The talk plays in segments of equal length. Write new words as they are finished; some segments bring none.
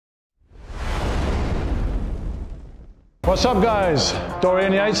What's up, guys?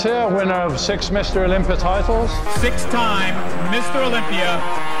 Dorian Yates here, winner of 6 Mr. Olympia titles. 6-time Mr. Olympia,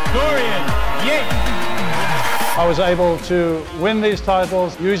 Dorian Yates. I was able to win these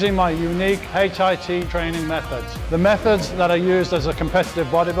titles using my unique HIT training methods. The methods that are used as a competitive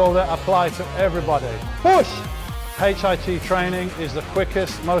bodybuilder apply to everybody. Push! HIT training is the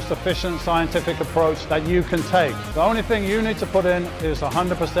quickest, most efficient scientific approach that you can take. The only thing you need to put in is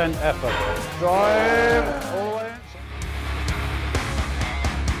 100% effort. Drive all the way in.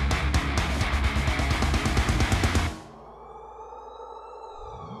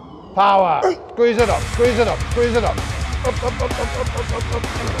 Power. Squeeze it up, squeeze it up, squeeze it up. Up, up, up, up, up, up, up, up.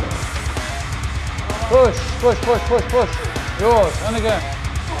 Push, push, push, push, push. Yours, and again.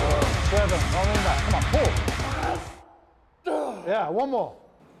 7, don't lean back. Come on, pull. Yeah, one more.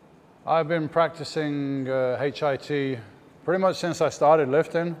 I've been practicing HIT pretty much since I started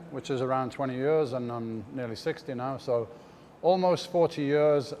lifting, which is around 20 years, and I'm nearly 60 now. So almost 40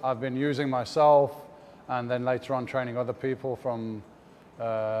 years I've been using myself, and then later on training other people from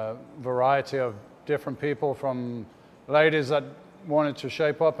variety of different people, from ladies that wanted to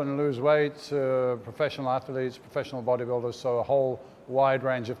shape up and lose weight to professional athletes, professional bodybuilders, so a whole wide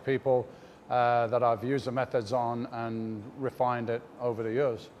range of people that I've used the methods on and refined it over the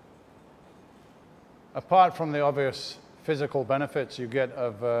years. Apart from the obvious physical benefits you get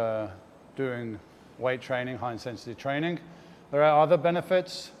of doing weight training, high intensity training, there are other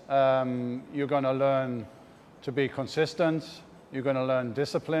benefits. You're going to learn to be consistent. You're going to learn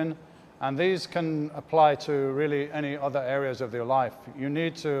discipline, and these can apply to really any other areas of your life. You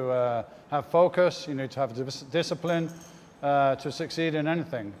need to have focus, you need to have discipline to succeed in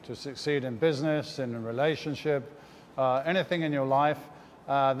anything, to succeed in business, in a relationship, anything in your life.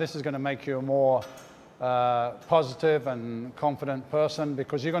 This is going to make you a more positive and confident person,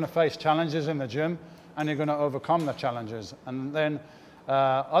 because you're going to face challenges in the gym and you're going to overcome the challenges. And then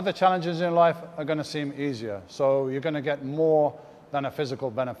other challenges in life are going to seem easier. So you're going to get more than a physical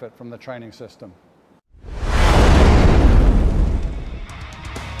benefit from the training system.